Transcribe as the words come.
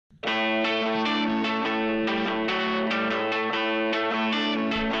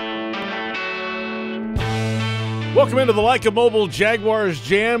Welcome into the Leica Mobile Jaguars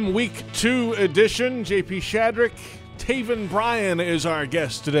Jam Week 2 edition. JP Shadrick, Taven Bryan is our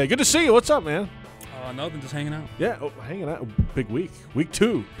guest today. Good to see you. What's up, man? Nothing, just hanging out. Yeah, hanging out. Big week. Week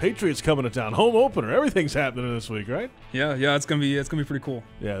 2. Patriots coming to town. Home opener. Everything's happening this week, right? Yeah. It's gonna be pretty cool.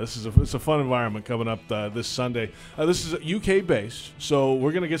 Yeah, it's a fun environment coming up this Sunday. This is UK based, so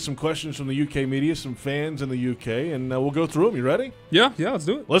we're gonna get some questions from the UK media, some fans in the UK, and we'll go through them. You ready? Yeah. Let's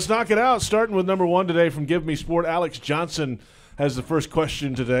do it. Let's knock it out. Starting with number 1 today from Give Me Sport. Alex Johnson has the first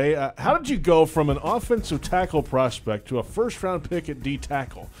question today. How did you go from an offensive tackle prospect to a first-round pick at D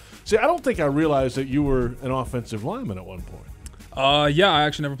tackle? See, I don't think I realized that you were an offensive lineman at one point. Yeah, I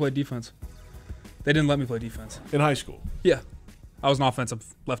actually never played defense. They didn't let me play defense. In high school? Yeah. I was an offensive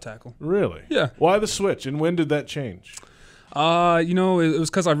left tackle. Really? Yeah. Why the switch, and when did that change? It was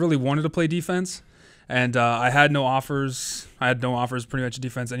because I really wanted to play defense, and I had no offers. I had no offers pretty much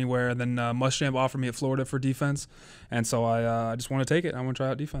defense anywhere. And then Muschamp offered me at Florida for defense, and so I just want to take it. I want to try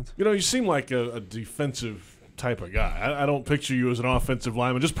out defense. You know, you seem like a defensive type of guy. I don't picture you as an offensive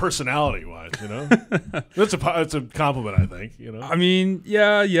lineman, just personality-wise, you know? That's a compliment, I think, you know? I mean,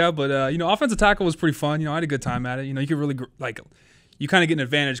 yeah, but, offensive tackle was pretty fun. I had a good time at it. You could really, you kind of get an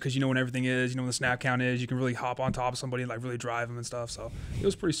advantage because you know when everything is, when the snap count is. You can really hop on top of somebody and, really drive them and stuff. So it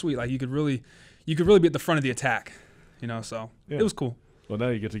was pretty sweet. You could really be at the front of the attack, so It was cool. Well, now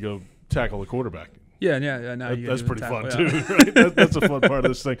you get to go tackle the quarterback. Yeah. Now that's pretty fun, too, right? That's a fun part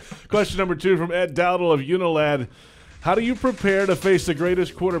of this thing. Question number 2 from Ed Dowdle of Unilad. How do you prepare to face the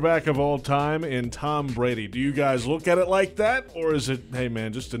greatest quarterback of all time in Tom Brady? Do you guys look at it like that, or is it, hey,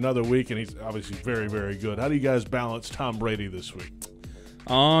 man, just another week, and he's obviously very, very good? How do you guys balance Tom Brady this week?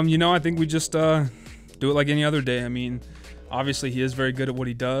 I think we just do it like any other day. I mean, obviously he is very good at what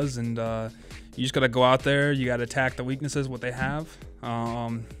he does, and you just got to go out there. You got to attack the weaknesses, what they have.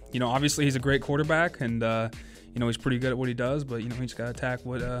 Obviously he's a great quarterback, and he's pretty good at what he does. But he just got to attack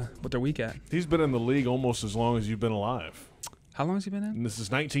what they're weak at. He's been in the league almost as long as you've been alive. How long has he been in? And this is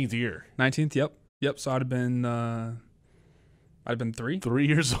 19th year. 19th. Yep. So I'd have been 3. 3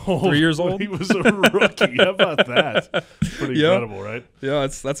 years old. 3 years old. He was a rookie. How about that? Pretty incredible, right? Yeah,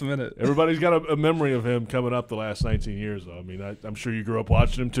 that's a minute. Everybody's got a memory of him coming up the last 19 years, though. I mean, I'm sure you grew up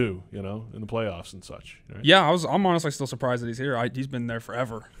watching him too, in the playoffs and such. Right? Yeah, I'm honestly still surprised that he's here. He's been there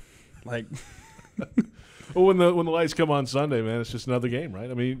forever. Well, when the lights come on Sunday, man, it's just another game,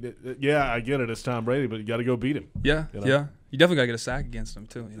 right? I mean, I get it. It's Tom Brady, but you got to go beat him. Yeah. You definitely got to get a sack against him,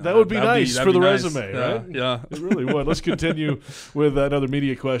 too. That would be nice for the resume, right? Yeah. It really would. Let's continue with another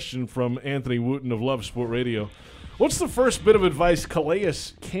media question from Anthony Wooten of Love Sport Radio. What's the first bit of advice Calais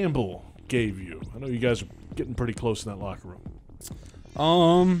Campbell gave you? I know you guys are getting pretty close in that locker room.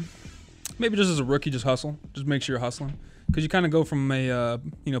 Maybe just as a rookie, just hustle. Just make sure you're hustling. Because you kind of go from a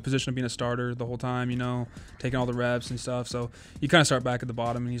position of being a starter the whole time, taking all the reps and stuff. So you kind of start back at the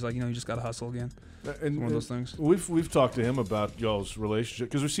bottom, and he's like, you just got to hustle again. And one of those things. We've talked to him about y'all's relationship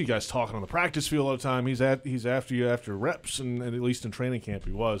because we see guys talking on the practice field all the time. He's after you after reps, and at least in training camp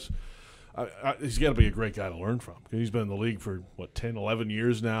he was. He's got to be a great guy to learn from because he's been in the league for 10, 11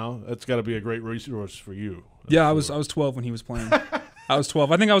 years now. That's got to be a great resource for you. Yeah, I was 12 when he was playing. I was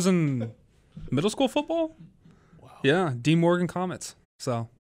 12. I think I was in middle school football. Yeah, D. Morgan Comets. So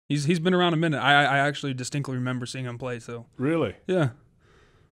he's been around a minute. I actually distinctly remember seeing him play. So really, yeah.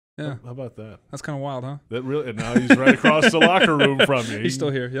 How about that? That's kind of wild, huh? That really. Now he's right across the locker room from you. He's still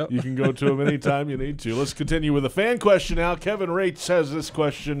here. Yep. You can go to him anytime you need to. Let's continue with a fan question now. Kevin Rates has this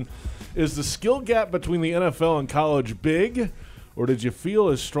question: is the skill gap between the NFL and college big, or did you feel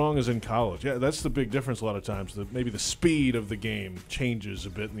as strong as in college? Yeah, that's the big difference a lot of times. Maybe the speed of the game changes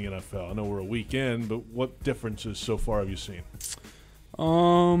a bit in the NFL. I know we're a week in, but what differences so far have you seen?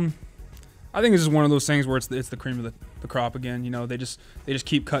 I think it's just one of those things where it's the cream of the crop again. They just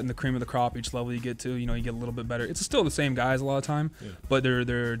keep cutting the cream of the crop each level you get to. You get a little bit better. It's still the same guys a lot of time, but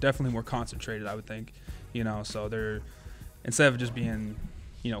they're definitely more concentrated, I would think. So they're, instead of just being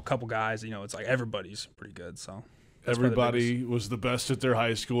a couple guys, it's like everybody's pretty good. So. Everybody was the best at their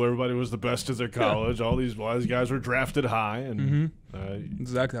high school. Everybody was the best at their college. Yeah. All these guys were drafted high, and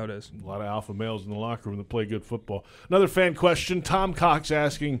exactly how it is. A lot of alpha males in the locker room that play good football. Another fan question: Tom Cox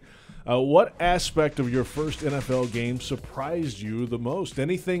asking, what aspect of your first NFL game surprised you the most?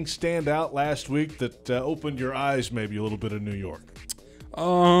 Anything stand out last week that opened your eyes, maybe a little bit in New York?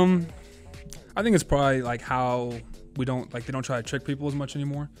 I think it's probably how they don't try to trick people as much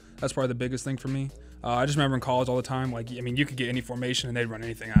anymore. That's probably the biggest thing for me. I just remember in college all the time, you could get any formation and they'd run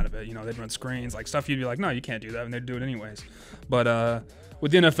anything out of it. They'd run screens, stuff you'd be like, no, you can't do that, and they'd do it anyways. But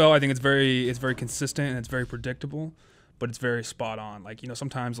with the NFL, I think it's very consistent and it's very predictable. but it's very spot on. Like,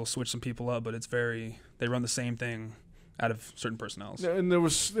 sometimes they'll switch some people up, but they run the same thing out of certain personnel. Yeah, and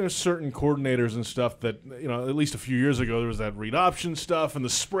there's certain coordinators and stuff that, at least a few years ago, there was that read option stuff, and the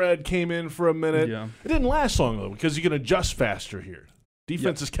spread came in for a minute. Yeah. It didn't last long, though, because you can adjust faster here.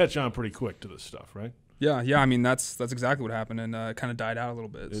 Defenses catch on pretty quick to this stuff, right? Yeah. I mean, that's exactly what happened, and it kind of died out a little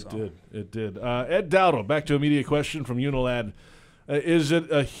bit. It did. Ed Dowdle, back to a media question from Unilad. Is it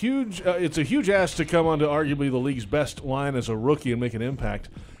it's a huge ask to come onto arguably the league's best line as a rookie and make an impact.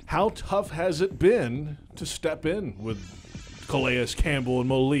 How tough has it been to step in with Calais Campbell and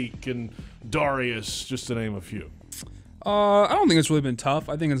Malik and Darius, just to name a few? I don't think it's really been tough.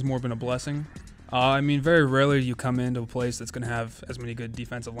 I think it's more been a blessing. I mean, very rarely do you come into a place that's going to have as many good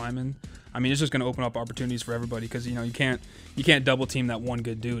defensive linemen. I mean, it's just going to open up opportunities for everybody because, you can't double team that one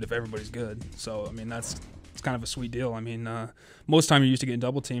good dude if everybody's good. So, I mean, it's kind of a sweet deal. I mean, most time you're used to getting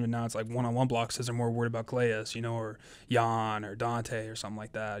double teamed, and now it's like one-on-one blocks because they're more worried about Calais, or Jan or Dante or something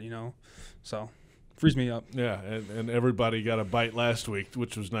like that, So, frees me up. Yeah, and everybody got a bite last week,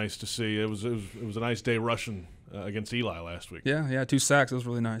 which was nice to see. It was a nice day rushing against Eli last week. Yeah, 2 sacks. It was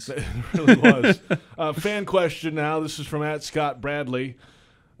really nice. It really was. Fan question now. This is from @Scott Bradley,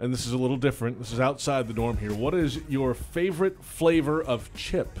 and this is a little different. This is outside the norm here. What is your favorite flavor of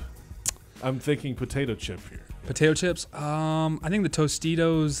chip? I'm thinking potato chip here. Potato chips? I think the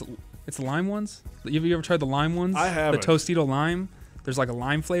Tostitos, it's the lime ones. Have you ever tried the lime ones? I haven't. The Tostito lime. There's like a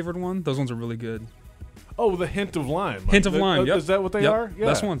lime flavored one. Those ones are really good. Oh, with a hint of lime. Hint of lime, yep. Is that what they are? Yeah.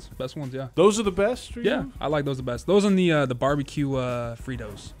 Best ones, yeah. Those are the best for you? Yeah, I like those the best. Those and the barbecue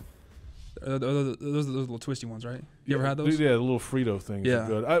Fritos. Those are those little twisty ones, right? You ever had those? Yeah, the little Frito things Yeah. are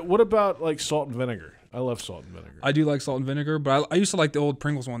good. What about like salt and vinegar? I love salt and vinegar. I do like salt and vinegar, but I used to like the old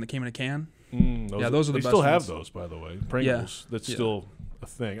Pringles one that came in a can. Those are the best. They still have ones. those, by the way. Pringles. Yeah. That's still a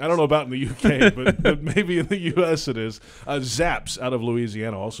thing. I don't know about in the UK, but maybe in the US it is. Zapp's out of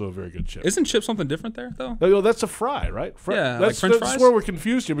Louisiana, also a very good chip. Isn't chip something different there, though? No, that's a fry, right? Yeah, that's, like French fries? That's where we're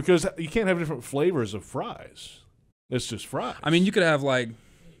confused here because you can't have different flavors of fries. It's just fries. I mean, you can have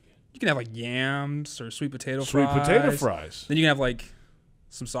yams or sweet potato Sweet fries. potato fries. Then you can have like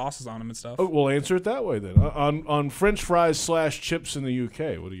some sauces on them and stuff. Oh, we'll answer it that way then. On French fries / chips in the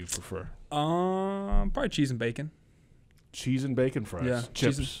UK, what do you prefer? Probably cheese and bacon. Cheese and bacon fries. Yeah,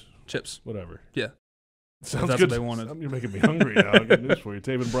 chips. Whatever. Yeah. Sounds that's good. what they wanted. You're making me hungry now. I got news for you.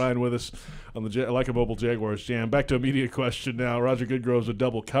 Taven Bryan with us on the Like a Mobile Jaguars Jam. Back to a media question now. Roger Goodgrove's a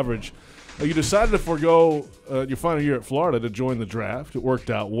double coverage. You decided to forego your final year at Florida to join the draft. It worked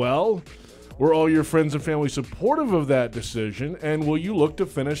out well. Were all your friends and family supportive of that decision? And will you look to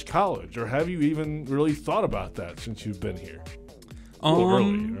finish college? Or have you even really thought about that since you've been here? A little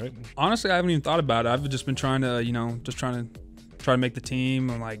early, right? Honestly, I haven't even thought about it. I've just been trying to, try to make the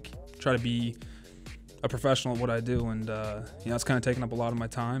team and like try to be a professional at what I do, and it's kind of taking up a lot of my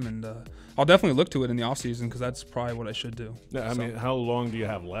time, and I'll definitely look to it in the off season because that's probably what I should do. Yeah, I mean, how long do you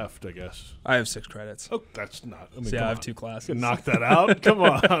have left? I guess I have 6 credits. Oh, that's not. I mean, so I have 2 classes. You can knock that out. Come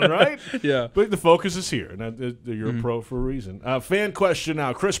on, right? Yeah. But the focus is here, and you're a pro for a reason. Fan question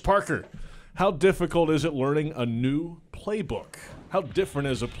now, Chris Parker. How difficult is it learning a new playbook? How different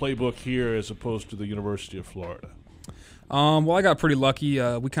is a playbook here as opposed to the University of Florida? Well, I got pretty lucky.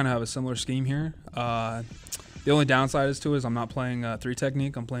 We kind of have a similar scheme here. The only downside is I'm not playing 3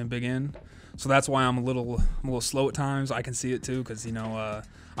 technique. I'm playing big end, so that's why I'm a little slow at times. I can see it too because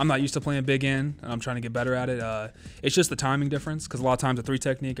I'm not used to playing big end, and I'm trying to get better at it. It's just the timing difference because a lot of times the 3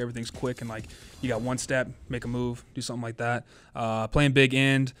 technique, everything's quick and like you got one step, make a move, do something like that. Playing big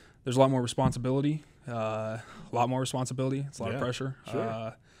end, there's a lot more responsibility. It's a lot of pressure.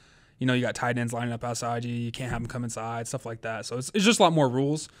 Sure. You got tight ends lining up outside you. You can't have them come inside, stuff like that. So it's just a lot more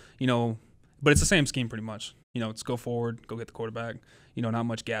rules, but it's the same scheme pretty much. It's go forward, go get the quarterback. Not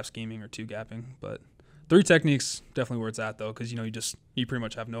much gap scheming or 2 gapping, but 3 techniques definitely where it's at though, because you pretty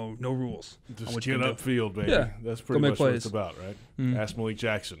much have no rules. Just on what get you can upfield, baby. Yeah. That's pretty much what it's about, right? Ask Malik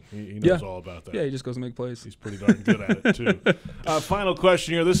Jackson. He knows all about that. Yeah, he just goes and make plays. He's pretty darn good at it too. Final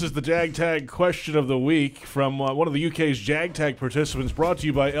question here. This is the Jag Tag question of the week from one of the UK's Jag Tag participants, brought to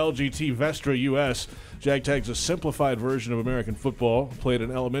you by LGT Vestra US. Jag Tag's a simplified version of American football, played in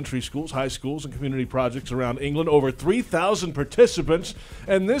elementary schools, high schools, and community projects around England. Over 3,000 participants.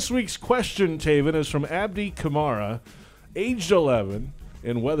 And this week's question, Taven, is from Abdi Kamara, aged 11,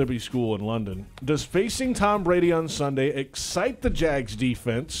 in Wetherby School in London. Does facing Tom Brady on Sunday excite the Jags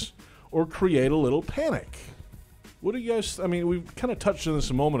defense or create a little panic? What do you guys – I mean, we kind of touched on this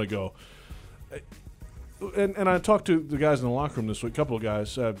a moment ago. And I talked to the guys in the locker room this week, a couple of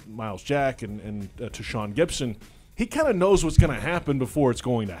guys, Miles Jack and Tashawn Gibson. He kind of knows what's going to happen before it's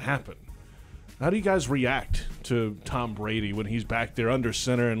going to happen. How do you guys react to Tom Brady when he's back there under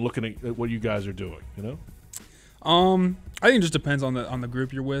center and looking at what you guys are doing? You know. I think it just depends on the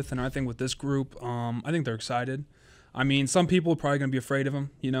group you're with, and I think with this group, I think they're excited. I mean, some people are probably going to be afraid of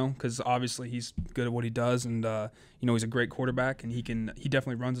him, you know, because obviously he's good at what he does, and you know, he's a great quarterback, and he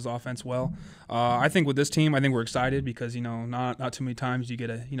definitely runs his offense well. I think with this team, I think we're excited because, you know, not too many times you get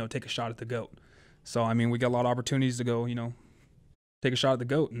to take a shot at the GOAT. So I mean, we got a lot of opportunities to go, take a shot at the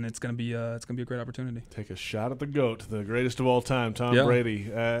GOAT, and it's gonna be a great opportunity. Take a shot at the GOAT, the greatest of all time, Tom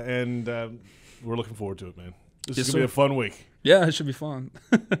Brady, and we're looking forward to it, man. This is gonna be a fun week. Yeah, it should be fun.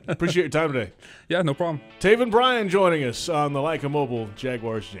 Appreciate your time today. Yeah, no problem. Taven Bryan joining us on the Leica Mobile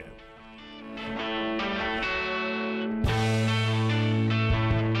Jaguars Jam.